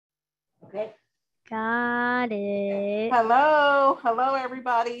Okay. Got it. Hello,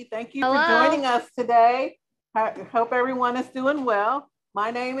 everybody. Thank you for joining us today. I hope everyone is doing well.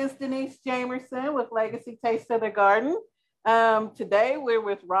 My name is Denise Jamerson with Legacy Taste of the Garden. Today we're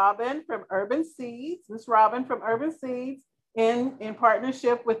with Robin from Urban Seeds. Miss Robin from Urban Seeds in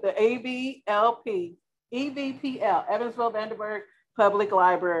partnership with the EVPL, Evansville Vanderburgh Public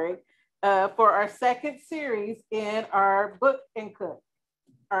Library, for our second series in our book and cook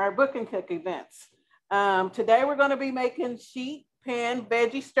events. Today we're going to be making sheet pan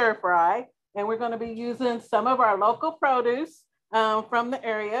veggie stir fry, and we're going to be using some of our local produce from the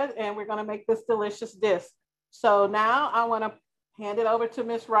area, and we're going to make this delicious dish. So now I want to hand it over to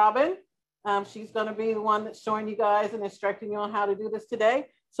Miss Robin. She's going to be the one that's showing you guys and instructing you on how to do this today.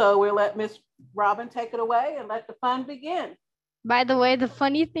 So we'll let Miss Robin take it away and let the fun begin. By the way, the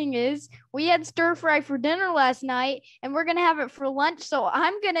funny thing is we had stir fry for dinner last night and we're going to have it for lunch. So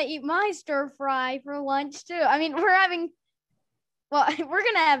I'm going to eat my stir fry for lunch too. I mean, we're going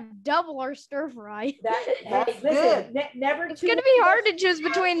to have double our stir fry. That's good. It's going to be hard to choose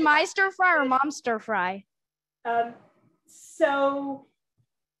between my stir fry or mom's stir fry. So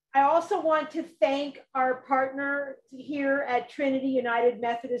I also want to thank our partner here at Trinity United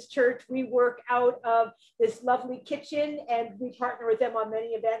Methodist Church. We work out of this lovely kitchen and we partner with them on many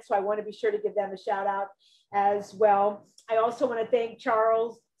events. So I want to be sure to give them a shout out as well. I also want to thank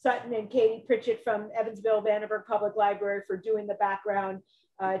Charles Sutton and Katie Pritchett from Evansville Vanderburgh Public Library for doing the background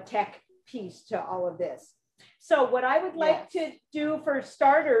tech piece to all of this. So what I would like to do for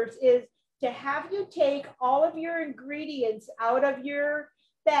starters is to have you take all of your ingredients out of your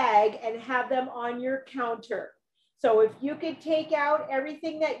bag and have them on your counter. So if you could take out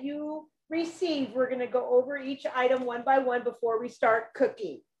everything that you received, we're going to go over each item one by one before we start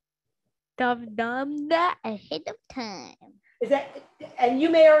cooking. Ahead of time. Is that, and you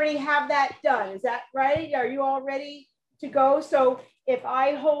may already have that done. Is that right? Are you all ready to go? So if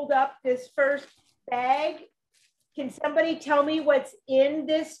I hold up this first bag, can somebody tell me what's in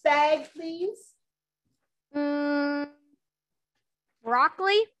this bag, please?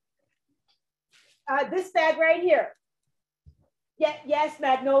 Broccoli? This bag right here. Yes,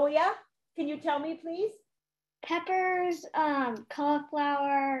 Magnolia. Can you tell me, please? Peppers,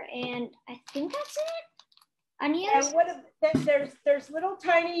 cauliflower, and I think that's it. Onions. And there's little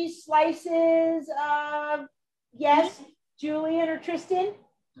tiny slices of, yes, Julian or Tristan?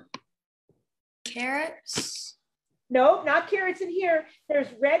 Carrots. No, not carrots in here. There's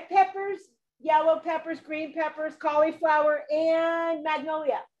red peppers, yellow peppers, green peppers, cauliflower, and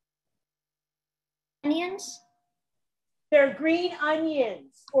magnolia. Onions? They're green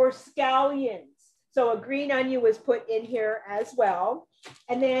onions or scallions. So a green onion was put in here as well.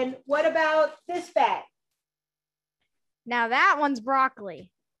 And then what about this bag? Now that one's broccoli.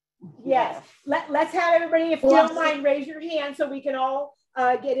 Yes. Let's have everybody, if you don't mind, raise your hand so we can all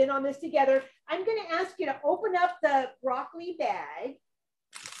get in on this together. I'm going to ask you to open up the broccoli bag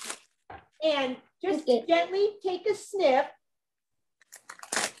and just gently take a sniff.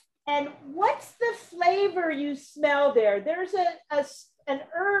 And what's the flavor you smell there? There's an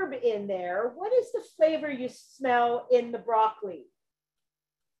herb in there. What is the flavor you smell in the broccoli?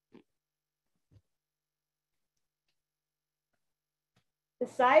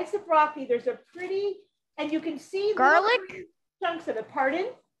 Besides the broccoli, there's a pretty, and you can see garlic chunks of it.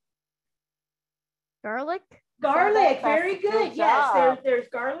 Pardon? Garlic? Garlic, very good. Yes, there's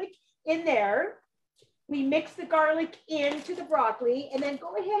garlic in there. We mix the garlic into the broccoli and then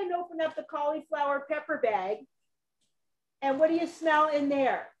go ahead and open up the cauliflower pepper bag. And what do you smell in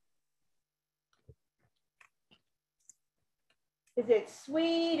there? Is it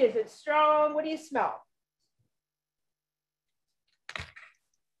sweet? Is it strong? What do you smell?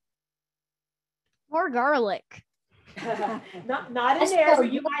 More garlic. not in there,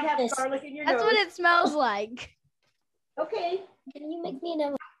 but you might have garlic in your nose. That's what it smells like. Okay. Can you make me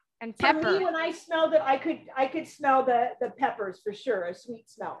know? And pepper. For me, when I smelled it, I could smell the peppers for sure, a sweet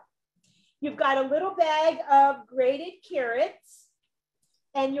smell. You've got a little bag of grated carrots,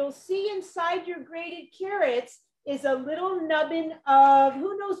 and you'll see inside your grated carrots is a little nubbin of,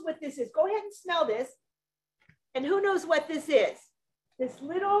 who knows what this is? Go ahead and smell this. And who knows what this is? This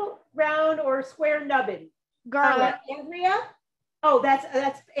little round or square nubbin. Garlic. Andrea? Oh, that's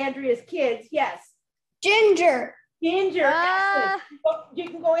Andrea's kids. Yes. Ginger. Ginger. Excellent. You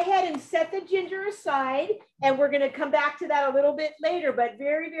can go ahead and set the ginger aside, and we're going to come back to that a little bit later, but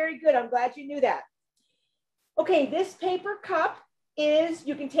very, very good. I'm glad you knew that. Okay, this paper cup is,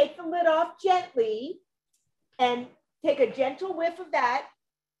 you can take the lid off gently and take a gentle whiff of that.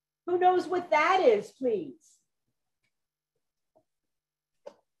 Who knows what that is, please?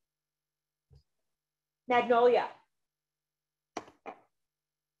 Magnolia.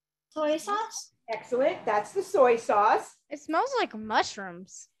 Soy sauce? Excellent. That's the soy sauce. It smells like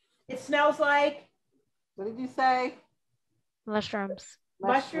mushrooms. It smells like What did you say? Mushrooms.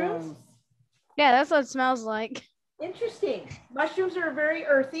 mushrooms. Yeah, that's what it smells like. Interesting. Mushrooms are very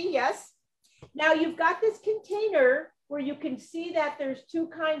earthy, yes. Now you've got this container where you can see that there's two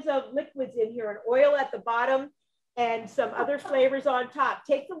kinds of liquids in here, an oil at the bottom and some other flavors on top.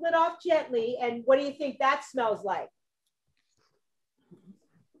 Take the lid off gently, and what do you think that smells like?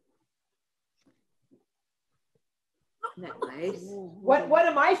 Isn't that nice? One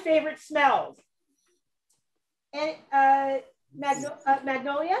of my favorite smells. And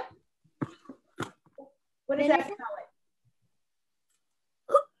Magnolia? What does that smell like?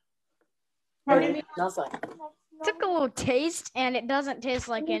 Pardon me? It smells like Took a little taste and it doesn't taste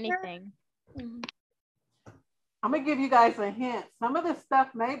like anything. I'm gonna give you guys a hint. Some of the stuff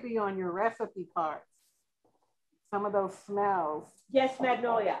may be on your recipe cards. Some of those smells. Yes,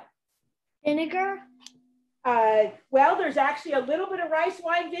 Magnolia. Vinegar? Well, there's actually a little bit of rice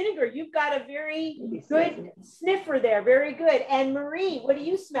wine vinegar. You've got a very good sniffer there. Very good. And Marie, what do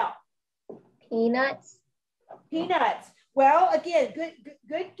you smell? Peanuts. Peanuts. Well, again,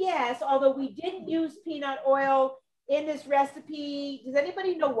 good guess. Although we didn't use peanut oil in this recipe. Does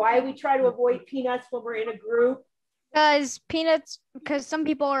anybody know why we try to avoid peanuts when we're in a group? Because some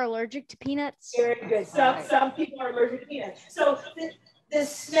people are allergic to peanuts. Very good. Some people are allergic to peanuts. So the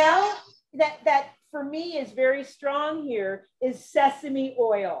smell that for me is very strong here is sesame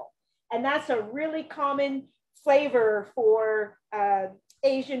oil. And that's a really common flavor for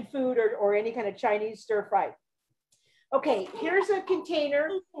Asian food or any kind of Chinese stir fry. Okay, here's a container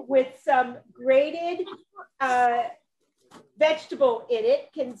with some grated vegetable in it.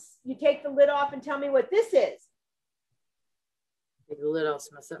 Can you take the lid off and tell me what this is? take the lid off,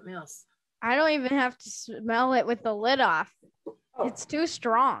 smell something else. I don't even have to smell it with the lid off. Oh. It's too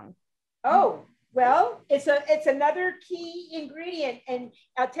strong. Oh, well, it's another key ingredient, and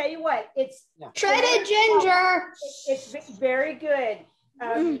I'll tell you what, it's Shredded ginger. It's very good.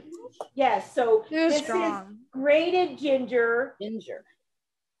 Yes, so this is grated ginger. Ginger.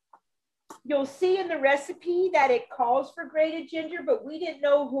 You'll see in the recipe that it calls for grated ginger, but we didn't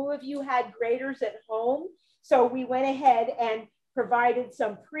know who of you had graters at home. So we went ahead and provided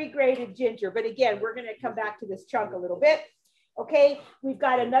some pre-grated ginger. But again, we're going to come back to this chunk a little bit. Okay, we've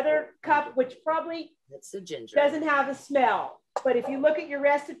got another cup, which probably That's the ginger. doesn't have a smell. But if you look at your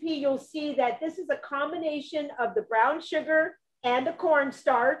recipe, you'll see that this is a combination of the brown sugar and the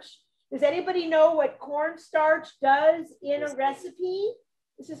cornstarch. Does anybody know what cornstarch does in a recipe?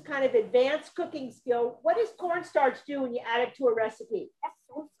 This is kind of advanced cooking skill. What does cornstarch do when you add it to a recipe?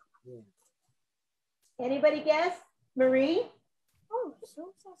 Anybody guess? Marie?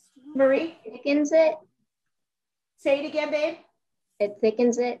 Marie? Thickens it. Say it again, babe. It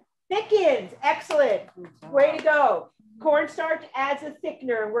thickens it. Thickens. Excellent. Way to go. Cornstarch adds a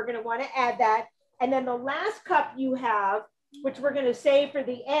thickener, and we're going to want to add that. And then the last cup you have, which we're going to save for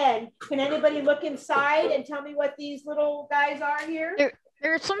the end. Can anybody look inside and tell me what these little guys are here?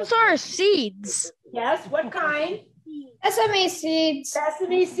 There's some sort of seeds. Yes. What kind? Sesame seeds.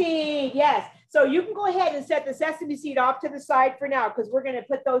 Sesame seed. Yes. So you can go ahead and set the sesame seed off to the side for now, because we're going to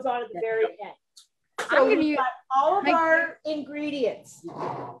put those on at the very end. So we've got all of our ingredients.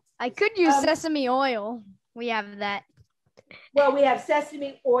 I could use sesame oil. We have that. Well, we have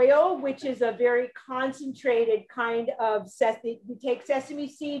sesame oil, which is a very concentrated kind of sesame. You take sesame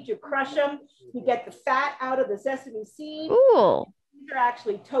seeds, you crush them, you get the fat out of the sesame seed. Ooh. These are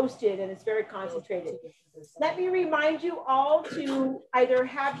actually toasted and it's very concentrated. Let me remind you all to either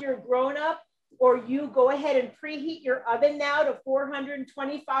have your grown-up or you go ahead and preheat your oven now to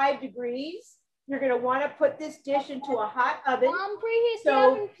 425 degrees. You're going to want to put this dish into a hot oven. Preheat the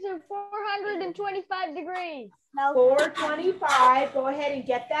oven to 425 degrees. 425. Go ahead and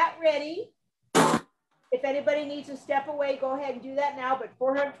get that ready. If anybody needs to step away, go ahead and do that now, but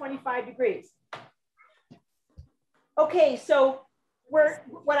 425 degrees. Okay, so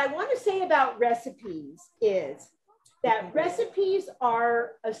what I want to say about recipes is that recipes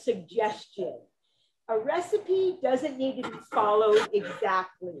are a suggestion. A recipe doesn't need to be followed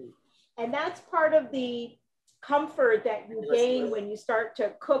exactly. And that's part of the comfort that you gain when you start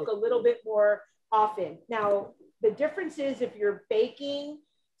to cook a little bit more often. Now, the difference is if you're baking,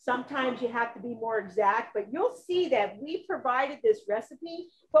 sometimes you have to be more exact, but you'll see that we provided this recipe,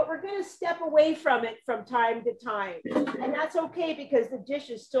 but we're going to step away from it from time to time. And that's okay because the dish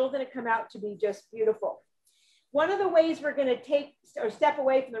is still going to come out to be just beautiful. One of the ways we're going to take or step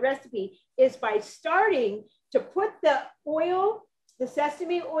away from the recipe is by starting to put the oil, the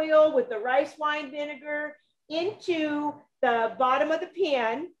sesame oil with the rice wine vinegar into the bottom of the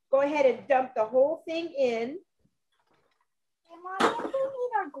pan. Go ahead and dump the whole thing in. Mom, we need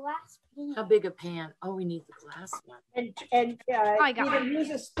our glass pan. How big a pan? Oh, we need the glass one. And I got either it. use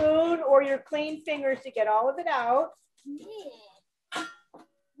a spoon or your clean fingers to get all of it out. Yeah.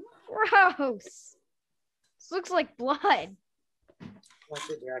 Gross. This looks like blood. What's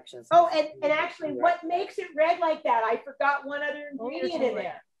the directions? Oh, and actually what makes it red like that? I forgot one other ingredient in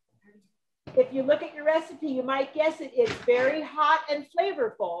there. If you look at your recipe, you might guess it. It's very hot and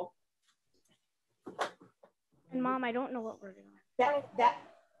flavorful. And Mom, I don't know what we're doing.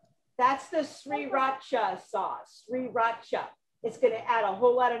 That's the sriracha sauce. Sriracha. It's going to add a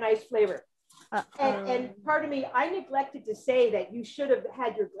whole lot of nice flavor. And pardon me, I neglected to say that you should have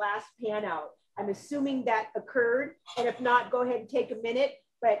had your glass pan out. I'm assuming that occurred, and if not, go ahead and take a minute.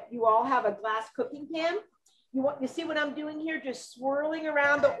 But you all have a glass cooking pan. You see what I'm doing here? Just swirling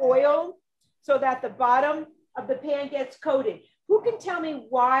around the oil so that the bottom of the pan gets coated. Who can tell me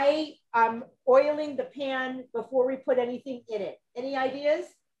why I'm oiling the pan before we put anything in it? Any ideas?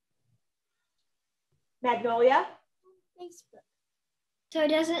 Magnolia? Facebook. So it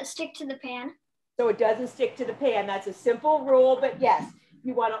doesn't stick to the pan? So it doesn't stick to the pan. That's a simple rule, but yes,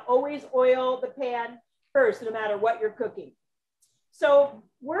 you want to always oil the pan first, no matter what you're cooking. So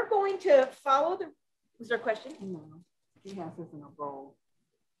we're going to follow the, was there a question? No, he has this in a bowl.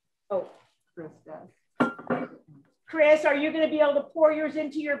 Oh, Chris does. Chris, are you going to be able to pour yours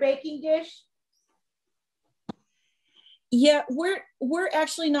into your baking dish? Yeah, we're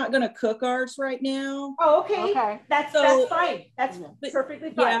actually not going to cook ours right now. Oh, okay. Okay. That's fine. That's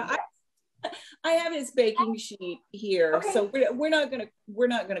perfectly fine. Yeah, I have his baking sheet here, Okay. so we're not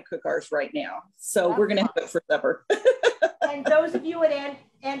gonna cook ours right now. So That's we're gonna fine. have it for supper. And those of you at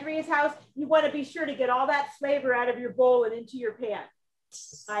Andrea's house, you want to be sure to get all that flavor out of your bowl and into your pan.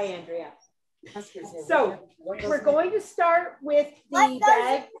 Hi, Andrea. So we're going to start with the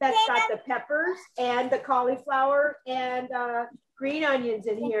bag that's got the peppers and the cauliflower and green onions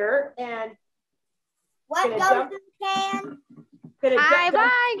in here. And What Gonna goes dump- in the pan? gonna Bye,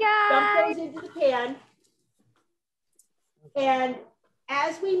 dump guys. those into the pan. And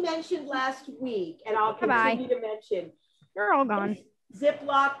as we mentioned last week, and I'll Bye-bye. continue to mention, You're all gone.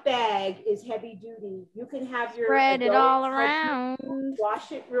 Ziploc bag is heavy duty. You can have your Spread it adults all help you around.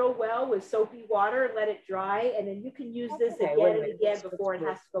 wash it real well with soapy water and let it dry, and then you can use this Okay, again wait a and minute. again before it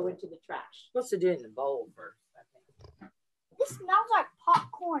has to go into the trash. Supposed to do it in the bowl first, I think. This smells like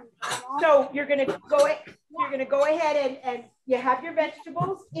popcorn. Mom. So you're gonna go ahead and you have your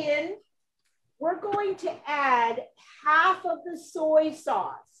vegetables in. We're going to add half of the soy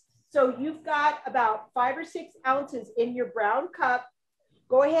sauce. So you've got about 5 or 6 ounces in your brown cup.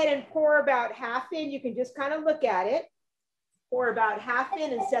 Go ahead and pour about half in. You can just kind of look at it. Pour about half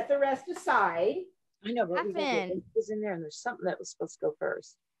in and set the rest aside. I know, but we Muffin. had it was in there, and there's something that was supposed to go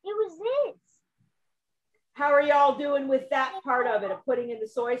first. It was this. How are y'all doing with that part of it, of putting in the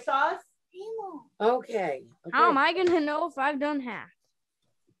soy sauce? Okay. How am I gonna know if I've done half?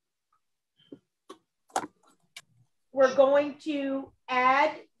 We're going to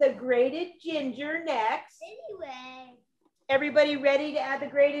add the grated ginger next. Anyway. Everybody ready to add the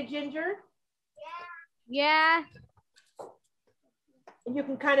grated ginger? Yeah. And you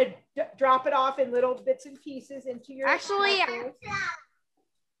can kind of drop it off in little bits and pieces into your. Actually, nachos.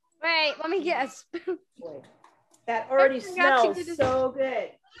 Wait, let me guess. Boy, that already I forgot to smells do this. so good.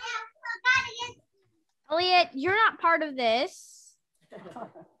 Elliot, you're not part of this.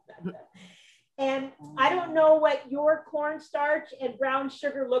 And I don't know what your cornstarch and brown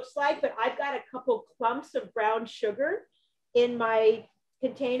sugar looks like, but I've got a couple clumps of brown sugar in my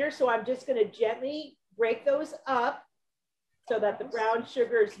container. So I'm just going to gently break those up so that the brown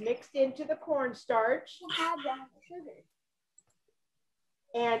sugar is mixed into the cornstarch.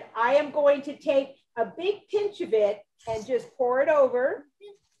 And I am going to take a big pinch of it and just pour it over.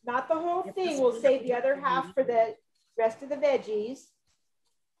 Not the whole thing. We'll save the other half for the rest of the veggies.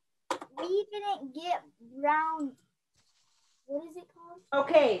 We didn't get brown. What is it called?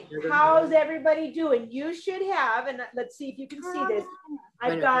 Okay, how's everybody doing? You should have, and let's see if you can see this.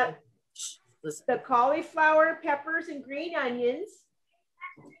 I've got Listen. the cauliflower, peppers, and green onions.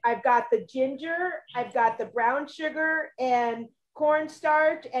 I've got the ginger. I've got the brown sugar and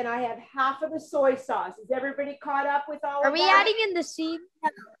cornstarch, and I have half of the soy sauce. Is everybody caught up with all Are of we that? adding in the seed?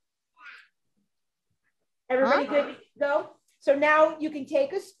 Everybody good to go? So now you can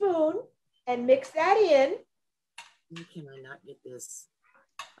take a spoon and mix that in. Why can I not get this?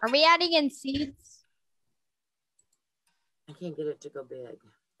 Are we adding in seeds? I can't get it to go big.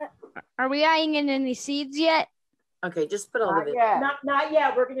 Are we adding in any seeds yet? Okay, just put all of it. Not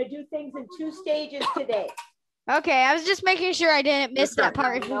yet. We're going to do things in 2 stages today. Okay, I was just making sure I didn't miss that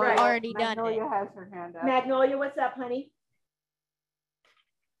part if we've already done it. Magnolia has her hand up. Magnolia, what's up, honey?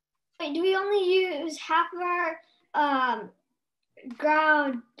 Wait, do we only use half of our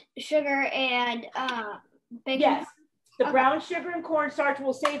ground sugar and baking? Yes, the brown sugar and cornstarch,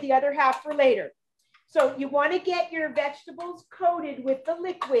 we'll save the other half for later. So you want to get your vegetables coated with the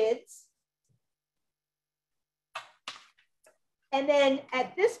liquids. And then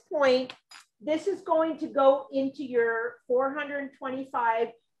at this point, this is going to go into your 425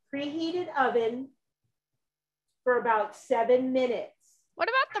 preheated oven for about 7 minutes. What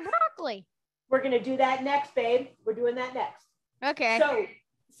about the broccoli? We're going to do that next, babe. We're doing that next. Okay.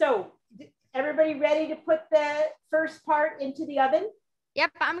 So everybody ready to put the first part into the oven?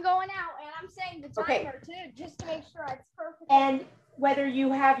 Yep, I'm going out and I'm setting the timer too, just to make sure it's perfect. And whether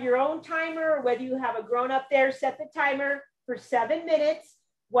you have your own timer or whether you have a grown up there, set the timer for 7 minutes.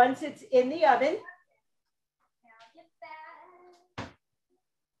 Once it's in the oven,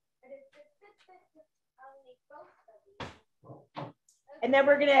 and then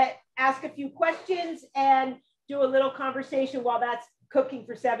we're going to ask a few questions and do a little conversation while that's cooking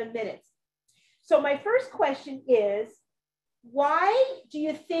for 7 minutes. So my first question is, why do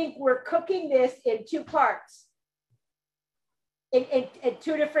you think we're cooking this in 2 parts? At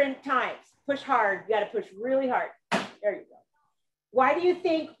 2 different times? Push hard. You got to push really hard. There you go. Why do you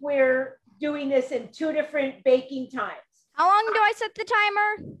think we're doing this in 2 different baking times? How long do I set the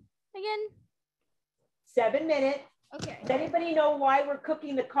timer again? 7 minutes. Okay. Does anybody know why we're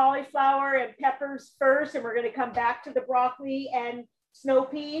cooking the cauliflower and peppers first, and we're going to come back to the broccoli and snow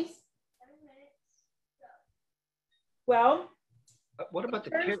peas? 7 minutes. Well, what about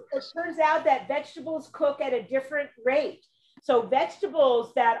the carrots? It turns out that vegetables cook at a different rate. So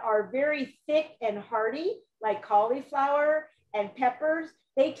vegetables that are very thick and hearty, like cauliflower and peppers,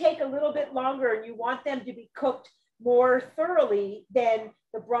 they take a little bit longer, and you want them to be cooked more thoroughly than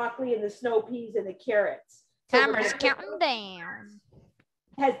the broccoli and the snow peas and the carrots. Timer's counting down.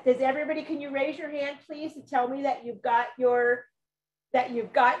 Does everybody, can you raise your hand, please, to tell me that you've got your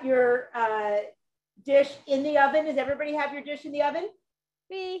dish in the oven? Does everybody have your dish in the oven?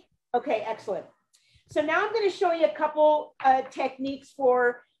 Me. Okay, excellent. So now I'm going to show you a couple techniques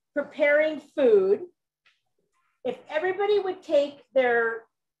for preparing food. If everybody would take their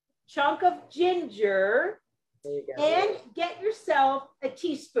chunk of ginger and get yourself a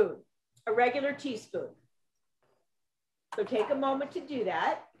teaspoon, a regular teaspoon. So take a moment to do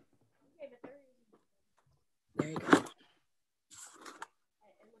that. There you go.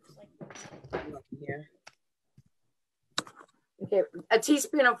 Here. Okay, a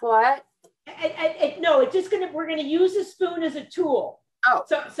teaspoon of what? No, it's just we're gonna use the spoon as a tool. Oh.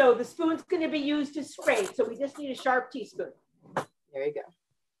 So the spoon's gonna be used to scrape. So we just need a sharp teaspoon. There you go.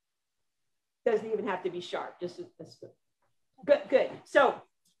 Doesn't even have to be sharp, just a spoon. Good. So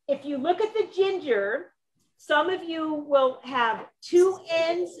if you look at the ginger, some of you will have 2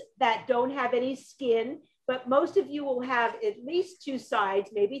 ends that don't have any skin, but most of you will have at least 2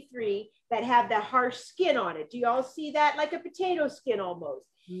 sides, maybe 3, that have the harsh skin on it. Do you all see that? Like a potato skin almost.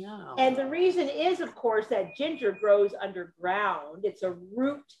 No. And the reason is, of course, that ginger grows underground. It's a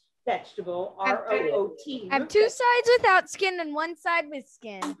root vegetable, R-O-O-T. I have 2 sides without skin and 1 side with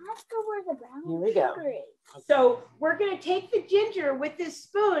skin. Let's go where the brown Here we go. sugar is. So we're going to take the ginger with this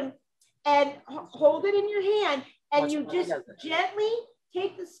spoon and hold it in your hand, and you just gently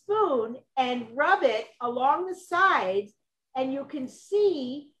take the spoon and rub it along the sides, and you can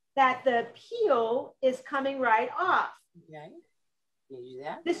see that the peel is coming right off. Okay. Can you do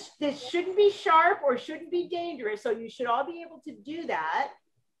that? This shouldn't be sharp or shouldn't be dangerous, so you should all be able to do that.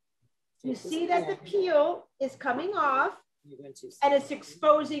 You see that the peel is coming off, and it's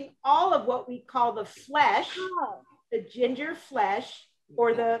exposing all of what we call the flesh, the ginger flesh,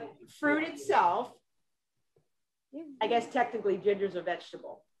 or the fruit itself. I guess technically ginger's a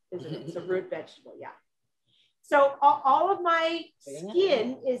vegetable, isn't it? It's a root vegetable, yeah. So all of my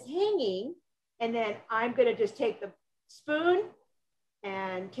skin is hanging, and then I'm gonna just take the spoon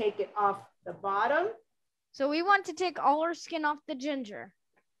and take it off the bottom. So we want to take all our skin off the ginger.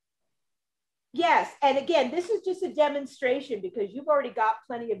 Yes, and again, this is just a demonstration because you've already got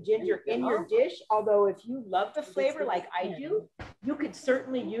plenty of ginger in your dish, although if you love the flavor like I do, you could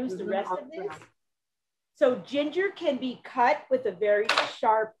certainly use the rest of this. So ginger can be cut with a very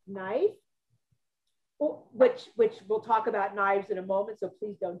sharp knife, which we'll talk about knives in a moment, so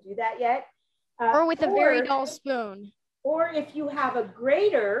please don't do that yet. Or with a very dull spoon. Or if you have a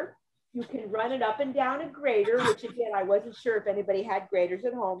grater, you can run it up and down a grater, which again, I wasn't sure if anybody had graters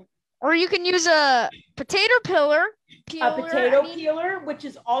at home. Or you can use a potato peeler. A potato peeler, which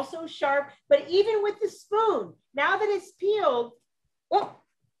is also sharp, but even with the spoon, now that it's peeled, oh,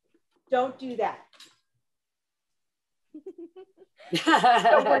 don't do that.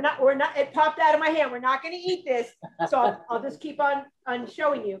 So we're not, it popped out of my hand. We're not going to eat this. So I'll just keep on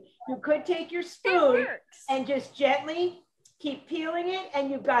showing you. You could take your spoon and just gently keep peeling it. And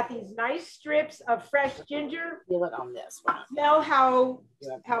you've got these nice strips of fresh ginger. Feel it on this one. Smell how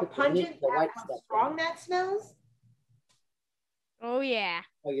pungent, how strong that smells. Oh yeah.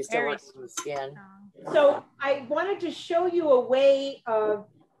 Oh, you're still working on the skin. So I wanted to show you a way of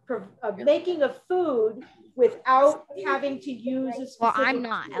making a food without having to use a specific Well, I'm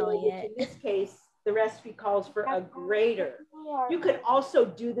not, tool, Elliot. in this case, the recipe calls for a grater. You could also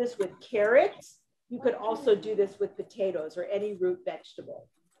do this with carrots. You could also do this with potatoes or any root vegetable.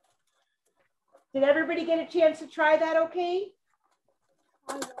 Did everybody get a chance to try that okay?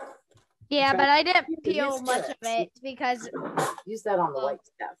 Yeah, but I didn't peel much of it because use that on the white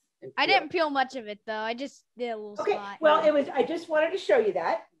stuff. I didn't peel much of it though. I just did a little spot. Well, I just wanted to show you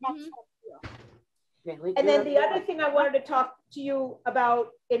that. Okay, and then the other thing I wanted to talk to you about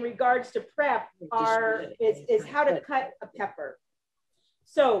in regards to prep is how to cut a pepper.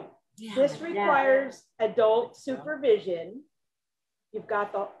 So this requires adult supervision. You've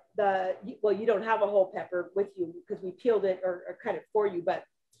got well, you don't have a whole pepper with you because we peeled it or cut it for you, but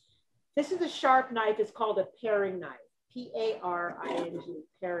this is a sharp knife. It's called a paring knife. P-A-R-I-N-G,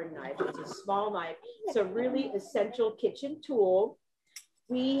 paring knife. It's a small knife. It's a really essential kitchen tool.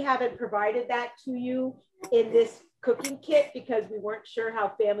 We haven't provided that to you in this cooking kit because we weren't sure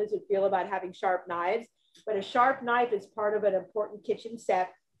how families would feel about having sharp knives, but a sharp knife is part of an important kitchen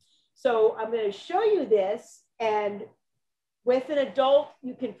set. So I'm going to show you this, and with an adult,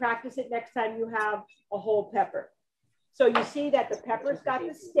 you can practice it next time you have a whole pepper. So you see that the pepper's got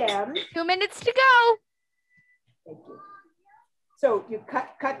the stem. 2 minutes to go. Thank you. So you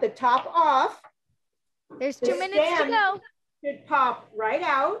cut the top off. There's 2 minutes to go. Should pop right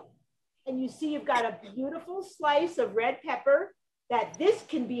out. And you see you've got a beautiful slice of red pepper that this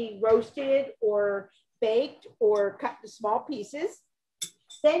can be roasted or baked or cut to small pieces.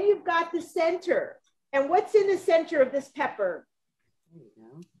 Then you've got the center. And what's in the center of this pepper? There you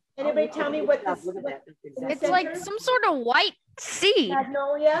go. Anybody tell me what this is? It's like some sort of white seed.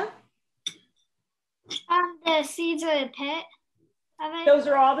 Magnolia. The seeds of the pit. Those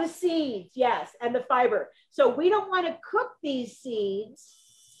are all the seeds, yes, and the fiber. So we don't want to cook these seeds.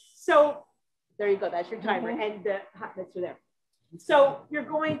 So there you go, that's your timer, and the hot mix are there. So you're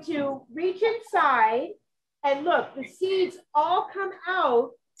going to reach inside and look, the seeds all come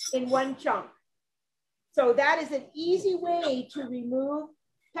out in one chunk. So that is an easy way to remove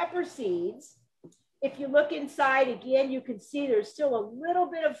pepper seeds. If you look inside again, you can see there's still a little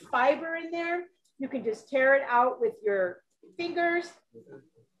bit of fiber in there. You can just tear it out with your fingers.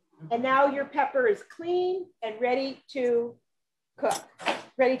 And now your pepper is clean and ready to cook,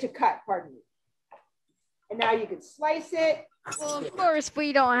 ready to cut, pardon me. And now you can slice it. Well, of course,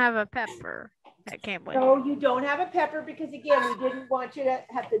 we don't have a pepper. I can't wait. No, you don't have a pepper because again, we didn't want you to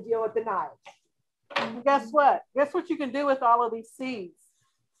have to deal with the knives. And guess what? Guess what you can do with all of these seeds?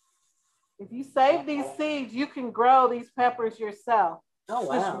 If you save these seeds, you can grow these peppers yourself. Oh,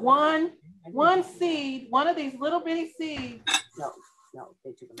 wow. Just one seed, one of these little bitty seeds. No,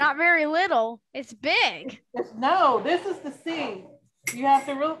 they took them. Not very little. It's big. No, this is the seed. You have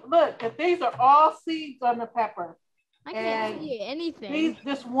to look that these are all seeds on the pepper. I can't see anything.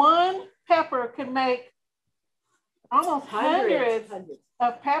 This one pepper can make almost hundreds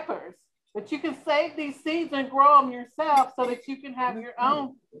of peppers. But you can save these seeds and grow them yourself so that you can have your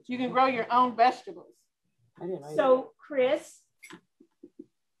own, you can grow your own vegetables. So Chris,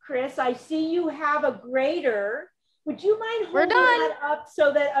 I see you have a grater. Would you mind holding that up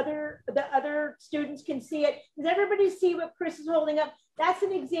so that the other students can see it? Does everybody see what Chris is holding up? That's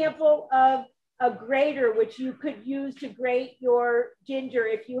an example of a grater, which you could use to grate your ginger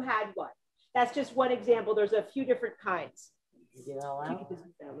if you had one. That's just one example. There's a few different kinds.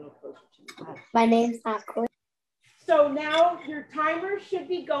 My name's not Chris. So now your timer should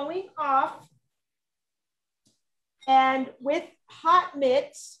be going off. And with hot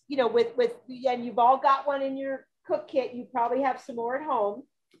mitts, you know, and you've all got one in your cook kit, you probably have some more at home.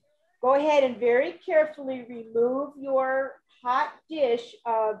 Go ahead and very carefully remove your hot dish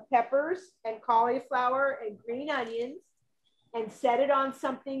of peppers and cauliflower and green onions and set it on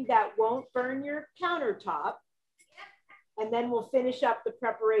something that won't burn your countertop. And then we'll finish up the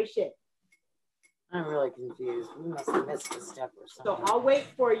preparation. I'm really confused. We must have missed a step or something. So I'll wait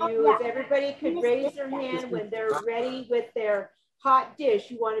for you. If everybody could raise their hand when they're ready with their hot dish,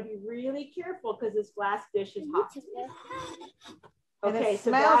 you want to be really careful because this glass dish is hot. Okay,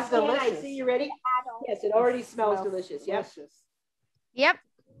 Sebastian, I see you ready. Yes, it already smells delicious. Yep. Yep.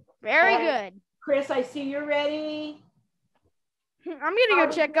 Very good. Chris, I see you're ready. I'm gonna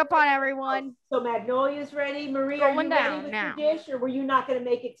go check up on everyone. So Magnolia's ready. Marie, are you ready with your dish, or were you not going to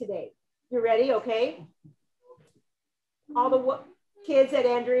make it today? You're ready, okay? All the kids at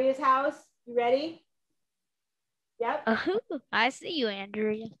Andrea's house, you ready? Yep. I see you,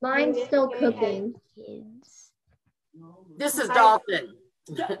 Andrea. Mine's still cooking. Kids. This is Dalton.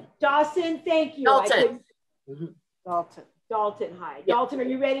 Dawson, thank you. Dalton. Dalton. Hi. Yep. Dalton, are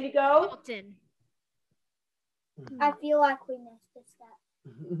you ready to go? Dalton. I feel like we missed a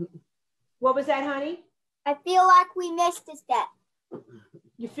step. What was that, honey? I feel like we missed a step.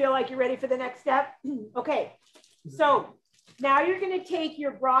 You feel like you're ready for the next step? Okay. So now you're going to take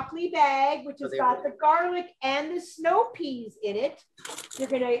your broccoli bag, which has got the garlic and the snow peas in it. You're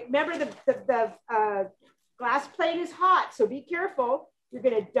going to remember the glass plate is hot, so be careful. You're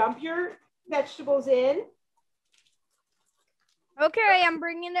going to dump your vegetables in. Okay, I'm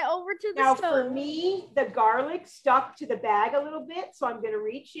bringing it over to the stove. Now for me, the garlic stuck to the bag a little bit, so I'm going to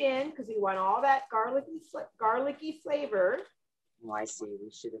reach in because we want all that garlicky flavor. Oh, I see.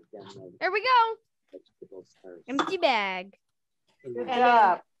 We should have done that. There we go. Empty bag. Good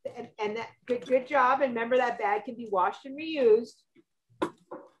job. And that good job. And remember that bag can be washed and reused.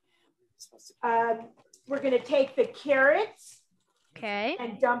 We're going to take the carrots. Okay.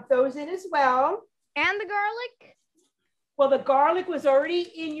 And dump those in as well. And the garlic? Well, the garlic was already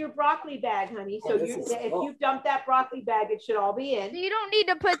in your broccoli bag, honey. So if you dump that broccoli bag, it should all be in. So you don't need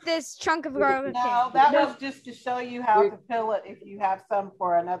to put this chunk of garlic in. No, that was just to show you how to fill it if you have some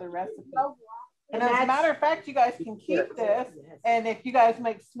for another recipe. And as a matter of fact, you guys can keep this. And if you guys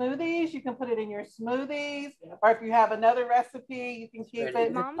make smoothies, you can put it in your smoothies. Or if you have another recipe, you can keep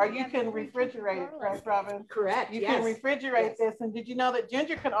it. Or you can refrigerate it, correct, Robin? Correct. You can refrigerate this. And did you know that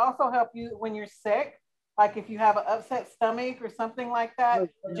ginger can also help you when you're sick? Like if you have an upset stomach or something like that,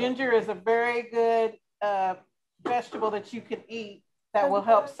 ginger is a very good vegetable that you can eat that will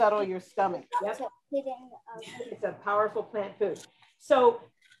help settle your stomach. Yep. It's a powerful plant food. So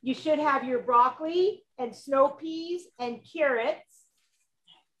you should have your broccoli and snow peas and carrots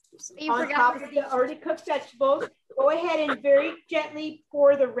on top of the already cooked vegetables. Go ahead and very gently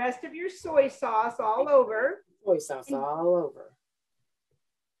pour the rest of your soy sauce all over. Soy sauce all over.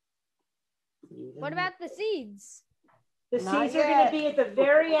 What about the seeds? The seeds are going to be at the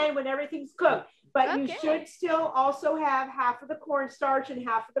very end when everything's cooked. But you should still also have half of the cornstarch and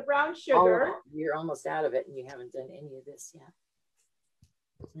half of the brown sugar. Oh, you're almost out of it and you haven't done any of this yet.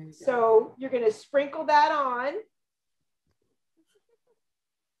 So you're going to sprinkle that on.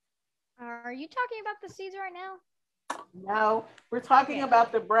 Are you talking about the seeds right now? No, we're talking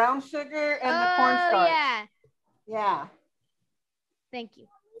about the brown sugar and the cornstarch. Yeah. Yeah. Thank you.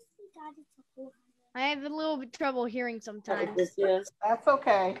 I have a little bit trouble hearing sometimes. That's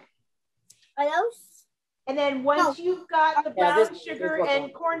okay. And then once you've got the brown sugar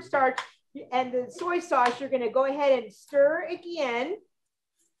and cornstarch and the soy sauce, you're going to go ahead and stir again.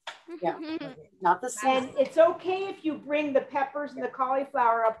 Yeah, not the same. And it's okay if you bring the peppers and the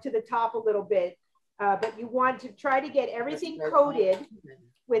cauliflower up to the top a little bit, but you want to try to get everything coated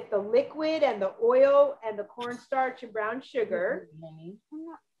with the liquid and the oil and the cornstarch and brown sugar.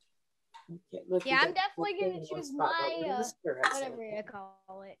 Yeah, I'm definitely going to choose my, whatever you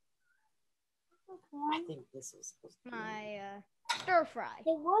call it. I think this is my stir fry. It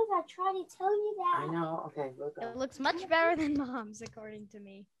was, I tried to tell you that. I know, okay. It looks much better than Mom's, according to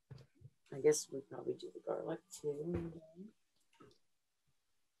me. I guess we probably do the garlic too.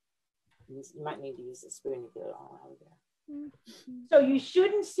 You might need to use a spoon to get it all out of there. So you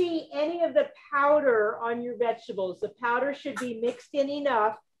shouldn't see any of the powder on your vegetables. The powder should be mixed in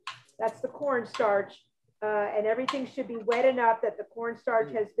enough. That's the cornstarch. And everything should be wet enough that the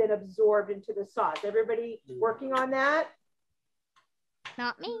cornstarch has been absorbed into the sauce. Everybody working on that?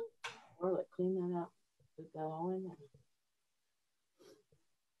 Not me. Garlic, clean that up. Put that all in there.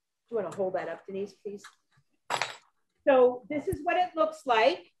 Do you want to hold that up, Denise, please? So this is what it looks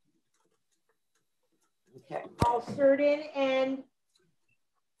like. Okay. All stirred in and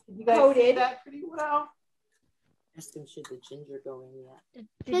you guys coated. See that pretty well. Ask them, should the ginger go in yet?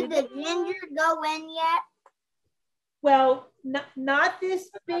 Should the ginger go in yet? Well, not this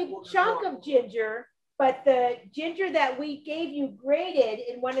big chunk of ginger, but the ginger that we gave you grated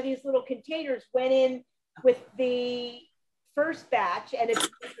in one of these little containers went in with the first batch. And if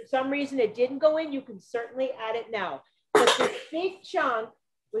for some reason it didn't go in, you can certainly add it now. But this big chunk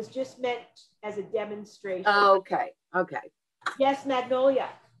was just meant as a demonstration. Okay, okay. Yes, Magnolia.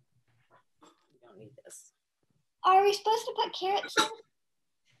 We don't need this. Are we supposed to put carrots in?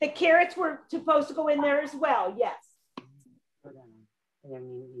 The carrots were supposed to go in there as well, yes. Hold on. And then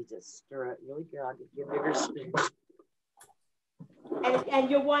you need to stir it really good. I'll give you a bigger spoon. And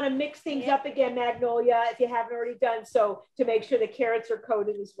you'll want to mix things up again, Magnolia, if you haven't already done so, to make sure the carrots are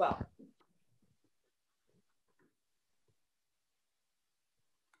coated as well.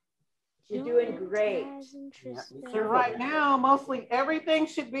 You're doing great. So right now, mostly everything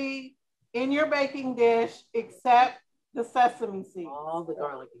should be in your baking dish except the sesame seeds. All the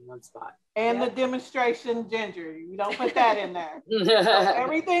garlic in one spot. And the demonstration ginger. You don't put that in there. So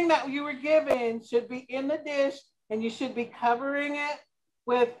everything that you were given should be in the dish, and you should be covering it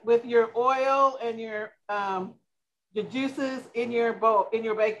with your oil and your juices in your bowl, in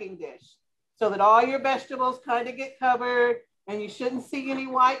your baking dish, so that all your vegetables kind of get covered, and you shouldn't see any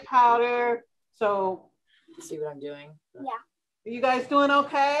white powder. So see what I'm doing? Yeah. Are you guys doing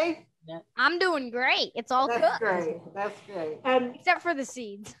okay? I'm doing great. It's all That's cooked. great. That's great. Except for the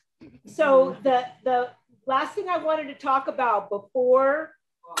seeds. So the last thing I wanted to talk about before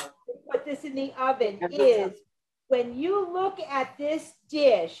we put this in the oven is when you look at this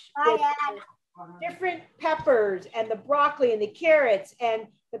dish with different peppers and the broccoli and the carrots and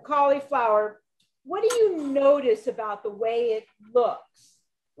the cauliflower, what do you notice about the way it looks?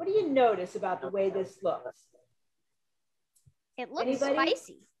 What do you notice about the way this looks? It looks Anybody?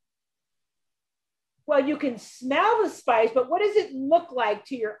 spicy. Well, you can smell the spice, but what does it look like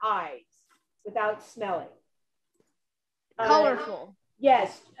to your eyes without smelling? Colorful.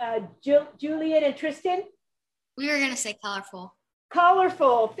 Yes, Juliet and Tristan? We were going to say colorful.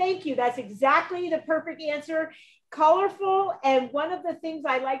 Colorful, thank you. That's exactly the perfect answer. Colorful, and one of the things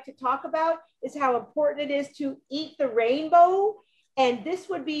I like to talk about is how important it is to eat the rainbow, and this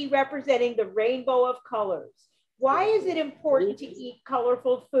would be representing the rainbow of colors. Why is it important to eat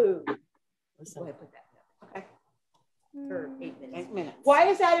colorful food? Go ahead, put that down. Okay. For 8 minutes. 8 minutes. Why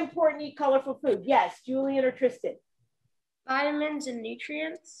is that important to eat colorful food? Yes, Julian or Tristan? Vitamins and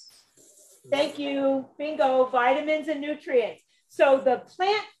nutrients. Thank you. Bingo, vitamins and nutrients. So the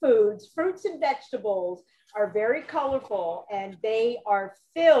plant foods, fruits and vegetables are very colorful and they are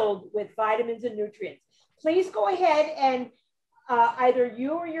filled with vitamins and nutrients. Please go ahead and either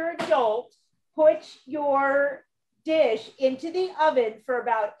you or your adult put your dish into the oven for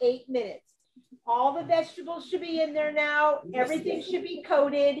about 8 minutes. All the vegetables should be in there now. Everything should be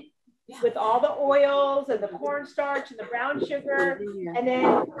coated with all the oils and the cornstarch and the brown sugar, and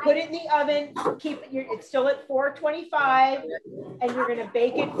then put it in the oven. Keep it, it's still at 425, and you're gonna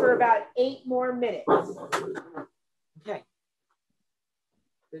bake it for about 8 more minutes. Okay.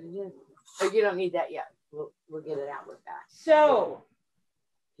 Put it in. Oh, you don't need that yet. We'll get it out with that. So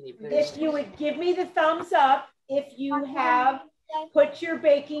Can you put if it you would give me the thumbs up if you have put your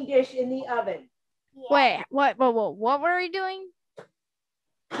baking dish in the oven. Wait, what were we doing?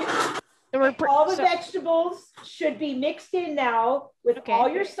 All the vegetables should be mixed in now with all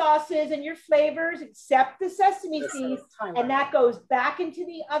your sauces and your flavors except the sesame seeds, and that goes back into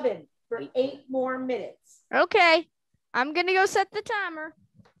the oven for 8 more minutes. Okay, I'm gonna go set the timer.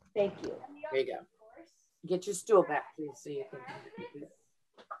 Thank you. There you go. Get your stool back, please, so you can.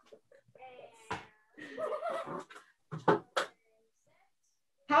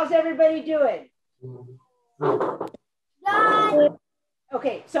 How's everybody doing? Done.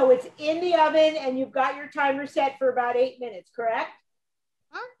 Okay, so it's in the oven and you've got your timer set for about 8 minutes, correct?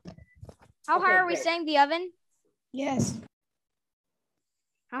 Huh? How high are we setting the oven? Yes.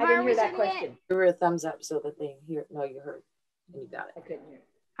 How I high didn't are we hear that setting question. it? Give her a thumbs up so that they hear. No, you heard. You got it. I couldn't hear.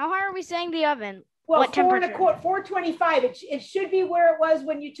 How high are we setting the oven? Well, what temperature? 425. It should be where it was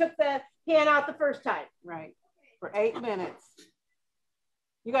when you took the pan out the first time. Right, for 8 minutes.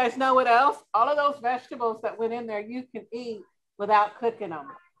 You guys know what else? All of those vegetables that went in there, you can eat without cooking them.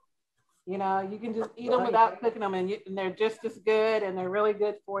 You know, you can just eat them without cooking them, and they're just as good, and they're really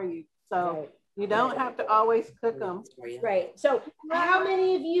good for you. So you don't have to always cook them. Right. So how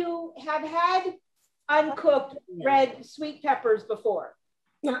many of you have had uncooked red sweet peppers before?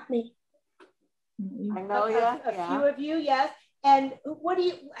 Not me. Magnolia, A few of you, yes. And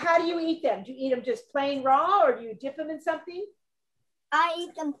how do you eat them? Do you eat them just plain raw, or do you dip them in something? I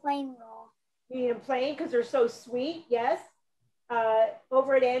eat them plain raw. You eat them plain because they're so sweet, yes.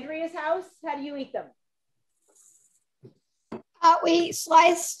 Over at Andrea's house, how do you eat them? We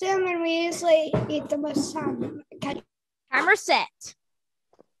slice them and we usually eat them with some ketchup. Timer set.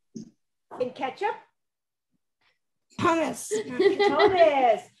 In ketchup? Hummus.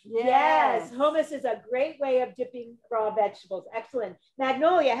 Hummus. Yes, hummus is a great way of dipping raw vegetables. Excellent.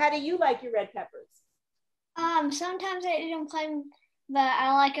 Magnolia, how do you like your red peppers? Sometimes I eat them plain, but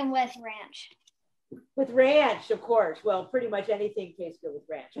I like them with ranch. With ranch, of course. Well, pretty much anything tastes good with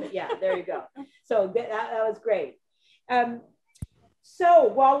ranch. But yeah, there you go. So that was great. So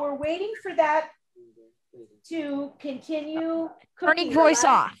while we're waiting for that to continue cooking, Turning voice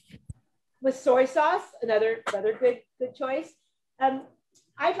off. With soy sauce, another good choice.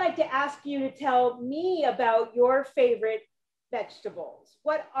 I'd like to ask you to tell me about your favorite vegetables.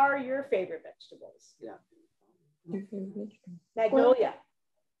 What are your favorite vegetables? Yeah. Magnolia.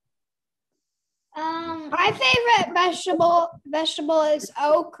 My favorite vegetable is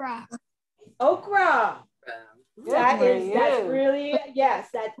okra. Okra. That's really, yes,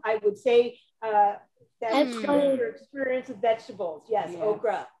 that I would say that's your experience with vegetables. Yes,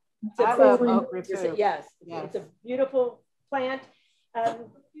 okra. I love okra too. Yes, it's a beautiful plant.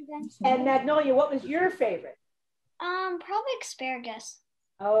 And Magnolia, what was your favorite? Probably asparagus.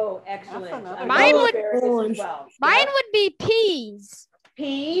 Oh, excellent. Mine would be peas.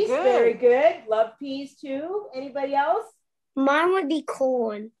 Peas, very good. Love peas too. Anybody else? Mine would be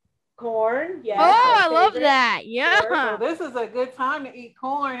corn. Corn, yes. Oh, I love that. Yeah. Well, this is a good time to eat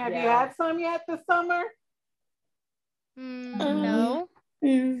corn. Have you had some yet this summer? No.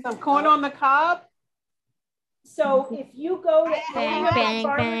 Some corn on the cob? So if you go to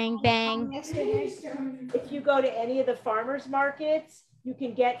bang. If you go to any of the farmers markets, you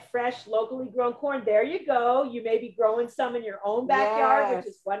can get fresh, locally grown corn. There you go. You may be growing some in your own backyard, which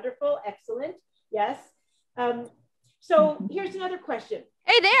is wonderful. Excellent. Yes. So here's another question.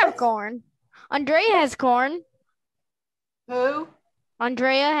 Hey, they have corn. Andrea has corn. Who?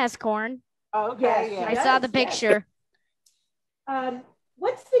 Andrea has corn. Okay. Yes, I saw the picture.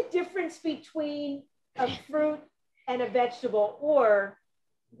 What's the difference between a fruit and a vegetable, or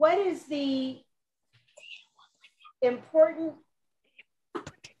what is the important,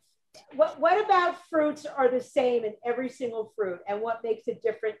 what about fruits are the same in every single fruit, and what makes it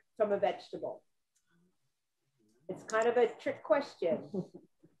different from a vegetable? It's kind of a trick question.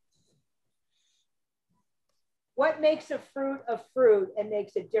 What makes a fruit and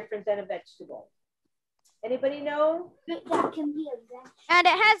makes it different than a vegetable? Anybody know? That can be a vegetable. And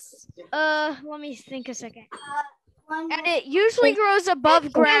it has, let me think a second. And it usually grows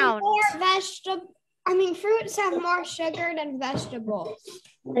above ground. Fruits have more sugar than vegetables.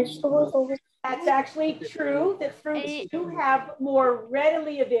 That's actually true, that fruits do have more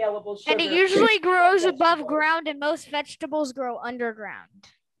readily available sugar. And it usually grows above ground, and most vegetables grow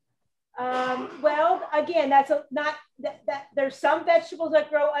underground. Well, again, that's there's some vegetables that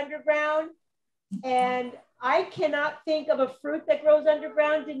grow underground, and I cannot think of a fruit that grows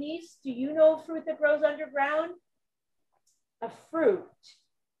underground. Denise, do you know a fruit that grows underground? A fruit.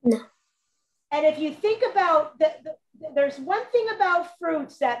 No. And if you think about there's one thing about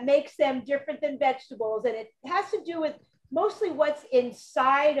fruits that makes them different than vegetables, and it has to do with mostly what's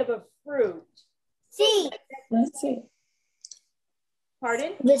inside of a fruit. Seed. Let's see.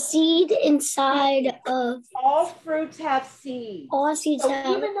 Pardon? The seed inside of all fruits have seeds. All seeds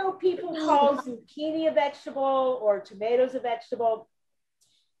have. Even though people call zucchini a vegetable or tomatoes a vegetable,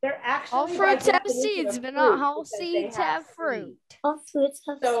 they're actually all fruits have seeds, but not all seeds have fruit. All fruits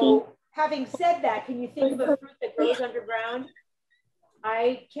have seeds. So, having said that, can you think of a fruit that grows underground?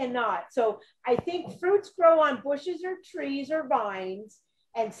 I cannot. So I think fruits grow on bushes or trees or vines,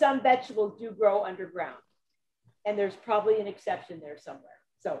 and some vegetables do grow underground. And there's probably an exception there somewhere.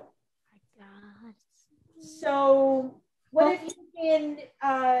 So what have you been,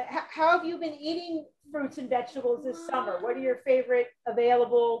 how have you been eating fruits and vegetables this summer? What are your favorite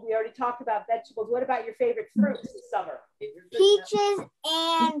available? We already talked about vegetables. What about your favorite fruits this summer? Peaches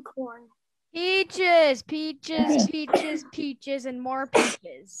and corn. Peaches, and more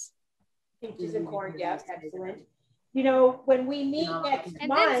peaches. Peaches and corn, yes, excellent. You know, when we meet next month. And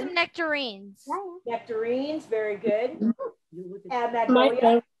then some nectarines. Nectarines, very good. And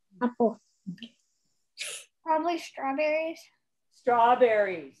Magnolia. Apple. Probably strawberries.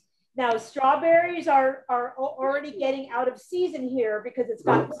 Strawberries. Now, strawberries are already getting out of season here because it's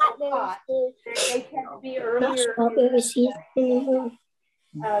gotten so hot. They tend to be earlier. Strawberry season.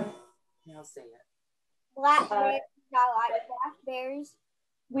 I'll say it. Blackberries. I like blackberries.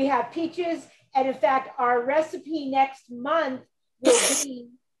 We have peaches, and in fact, our recipe next month will be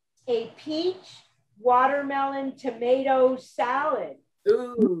a peach, watermelon, tomato salad.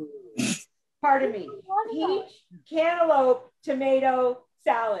 Ooh. Pardon me. Peach, cantaloupe, tomato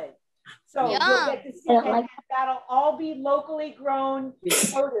salad. So you'll get to see that. That'll all be locally grown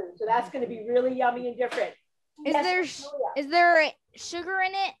produce. So that's going to be really yummy and different. Is there sugar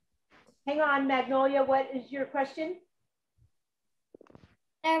in it? Hang on, Magnolia. What is your question?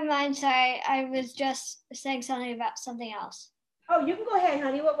 Never mind, sorry. I was just saying something about something else. Oh, you can go ahead,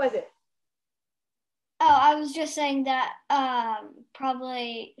 honey. What was it? Oh, I was just saying that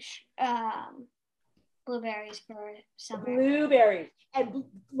probably blueberries for summer. Blueberries. And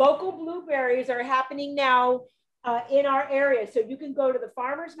local blueberries are happening now in our area. So you can go to the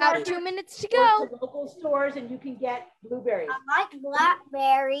farmer's About market. 2 minutes to Or go. to local stores and you can get blueberries. I like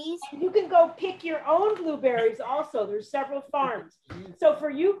blackberries. And you can go pick your own blueberries also. There's several farms. So for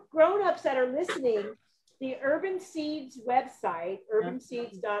you grown-ups that are listening, the Urban Seeds website,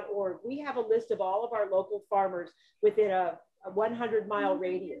 urbanseeds.org, we have a list of all of our local farmers within a 100-mile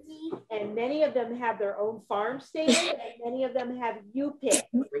radius. And many of them have their own farm stand, and many of them have U-Pick.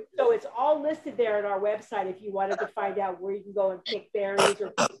 So it's all listed there on our website if you wanted to find out where you can go and pick berries.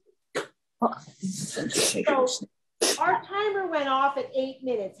 So our timer went off at 8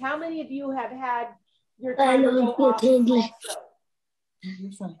 minutes. How many of you have had your timer go off also?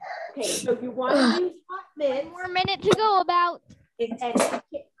 Okay, so you want to use hot mitts. 1 more minute to go about. And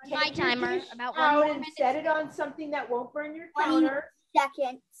My take your timer, dish about 1 out more and minute. set it on something that won't burn your counter.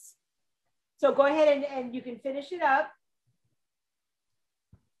 Seconds. So go ahead and you can finish it up.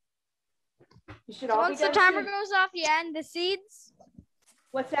 You should So all once be the done timer soon. goes off, you add in the seeds.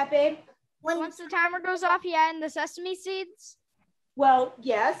 What's that, babe? Once the timer goes off, you add in the sesame seeds. Well,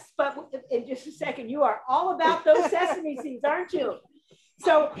 yes, but in just a second, you are all about those sesame seeds, aren't you?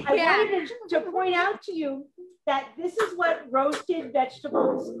 So I wanted to point out to you that this is what roasted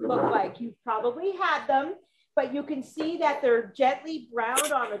vegetables look like. You've probably had them, but you can see that they're gently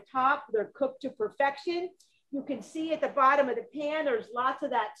browned on the top. They're cooked to perfection. You can see at the bottom of the pan, there's lots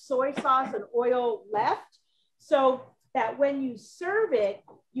of that soy sauce and oil left. So that when you serve it,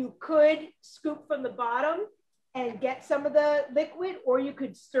 you could scoop from the bottom and get some of the liquid, or you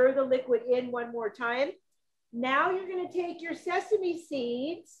could stir the liquid in one more time. Now you're going to take your sesame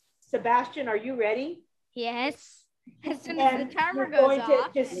seeds. Sebastian, are you ready? Yes. As soon as the timer you're goes going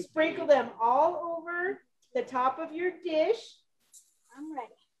off. to just sprinkle them all over the top of your dish. I'm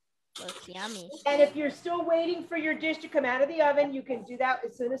ready. Looks yummy. And if you're still waiting for your dish to come out of the oven, you can do that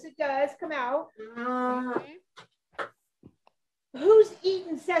as soon as it does come out. Who's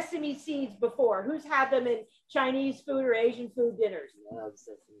eaten sesame seeds before? Who's had them in Chinese food or Asian food dinners?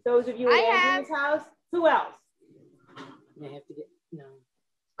 Those of you in Andrew's house? Who else? I have to get, no.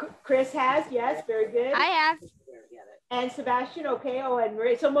 Chris has, yes, very good. I have. And Sebastian, okay. Oh, and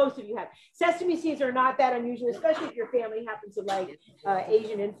Marie. So most of you have. Sesame seeds are not that unusual, especially if your family happens to like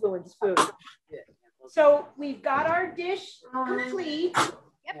Asian influenced food. So we've got our dish complete.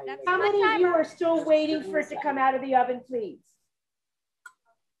 Yep, that's How my many of you timer. are still waiting for it to come out of the oven, please?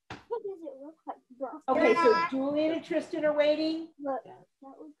 What does it look like? Burnt? Okay, so Julian and Tristan are waiting. Look,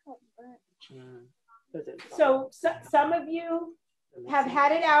 that looks like burnt. So some of you have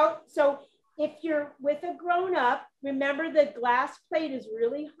had it out. So if you're with a grown-up, remember the glass plate is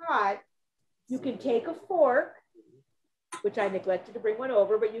really hot. You can take a fork, which I neglected to bring one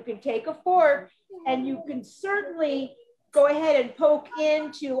over, but you can take a fork and you can certainly go ahead and poke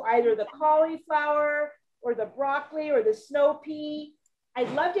into either the cauliflower or the broccoli or the snow pea.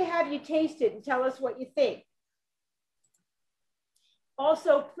 I'd love to have you taste it and tell us what you think.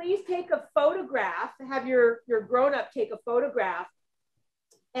 Also, please take a photograph, have your grown-up take a photograph,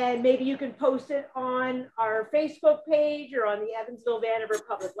 and maybe you can post it on our Facebook page or on the Evansville Vanderbilt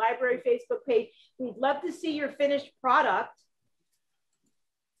Public Library Facebook page. We'd love to see your finished product,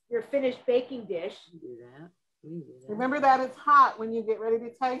 your finished baking dish. Remember that it's hot when you get ready to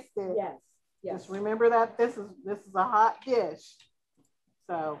taste it. Yes, yes. Just remember that this is a hot dish.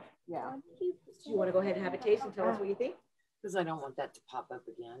 So yeah. Do you want to go ahead and have a taste and tell us what you think? Because I don't want that to pop up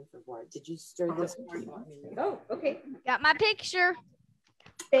again. Did you stir this? Oh, okay. Got my picture.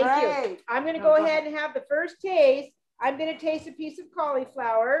 Thank Great. you. I'm going to go ahead and have the first taste. I'm going to taste a piece of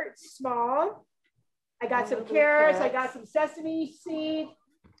cauliflower. It's small. I got some carrots. I got some sesame seed.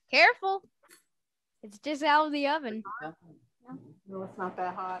 Careful. It's just out of the oven. No, it's not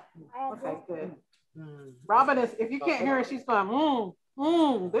that hot. Okay, good. Robin is, if you can't hear her, she's going,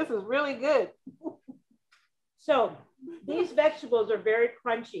 this is really good. So these vegetables are very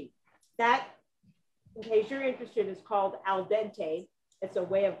crunchy. That, in case you're interested, is called al dente. It's a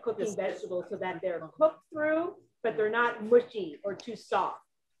way of cooking vegetables so that they're cooked through, but they're not mushy or too soft.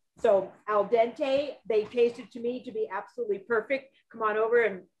 So al dente, they tasted to me to be absolutely perfect. Come on over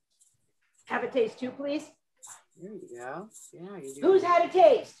and have a taste too, please. There you go. Yeah, you do. Who's had a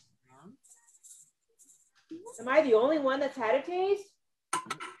taste? Am I the only one that's had a taste?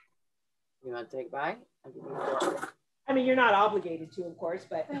 You want to take a bite? I mean, you're not obligated to, of course,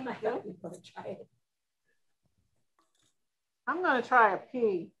 but I thought you'd want to try it. I'm gonna try a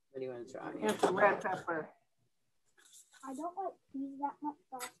pea What do you want to try? and some red pepper. I don't like peas that much,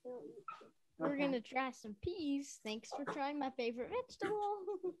 but I still eat them. We're gonna try some peas. Thanks for trying my favorite vegetable.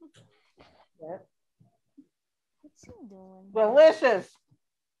 Yep. What's he doing? Delicious.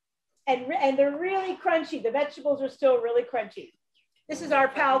 And they're really crunchy. The vegetables are still really crunchy. This is our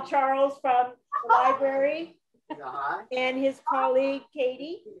pal Charles from the library and his colleague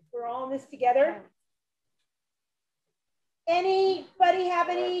Katie. We're all in this together. Anybody have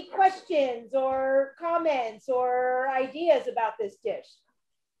any questions or comments or ideas about this dish?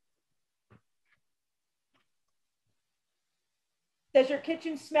 Does your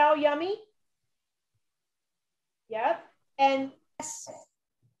kitchen smell yummy? Yep. And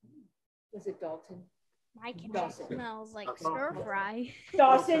was it Dalton? My kitchen smells like stir fry.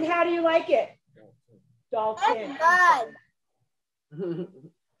 Dawson, how do you like it? Dalton. Good.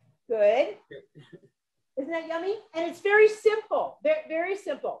 Good. Isn't that yummy? And it's very simple. Very, very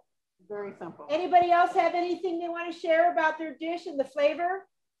simple. Very simple. Anybody else have anything they want to share about their dish and the flavor?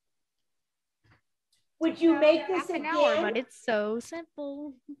 Would you make this Half an again? hour, but it's so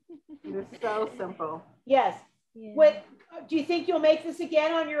simple. It's so simple. Yes. Yeah. What do you think you'll make this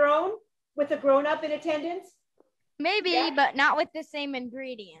again on your own with a grown-up in attendance? Maybe, Yeah. but not with the same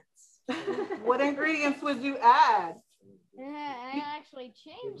ingredients. What ingredients would you add? I actually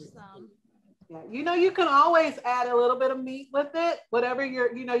changed some. Yeah, you know, you can always add a little bit of meat with it. Whatever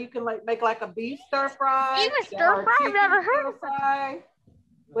you're, you know, you can like make like a beef stir fry. Beef stir fry? I've never heard of fry.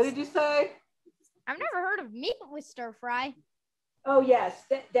 What did you say? I've never heard of meat with stir fry. Oh yes,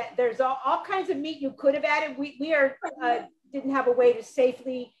 that there's all kinds of meat you could have added. We didn't have a way to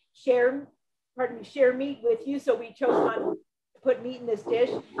safely share meat with you, so we chose not to put meat in this dish.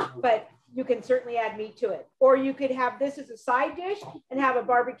 But you can certainly add meat to it, or you could have this as a side dish and have a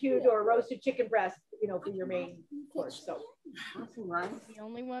barbecued or roasted chicken breast, you know, for your main course. So Some rice. The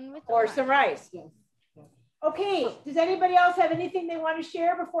only one with or some rice. Yes. Okay. Does anybody else have anything they want to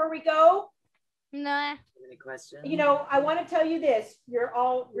share before we go? Nah. Any questions? You know, I want to tell you this. You're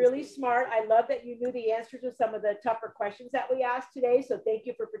all really smart. I love that you knew the answers to some of the tougher questions that we asked today. So thank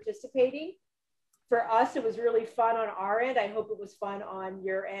you for participating. For us, it was really fun on our end. I hope it was fun on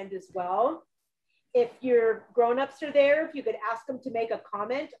your end as well. If your grown-ups are there, if you could ask them to make a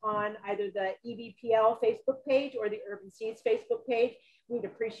comment on either the EVPL Facebook page or the Urban Seeds Facebook page, we'd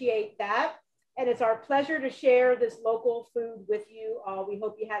appreciate that. And it's our pleasure to share this local food with you all. We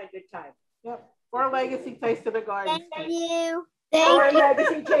hope you had a good time. Yep. Our legacy taste of the garden. Thank you. Our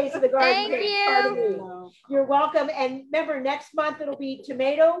legacy taste of the garden. Thank Cake. Pardon me. No. You're welcome. And remember, next month it'll be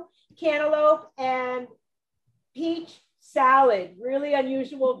tomato, cantaloupe, and peach salad. Really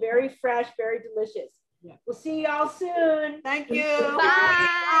unusual, very fresh, very delicious. Yeah. We'll see y'all soon. Thank you.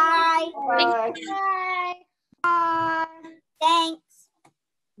 Bye. Bye. Bye. Bye. Thanks.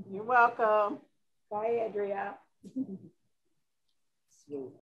 You're welcome. Bye, Andrea.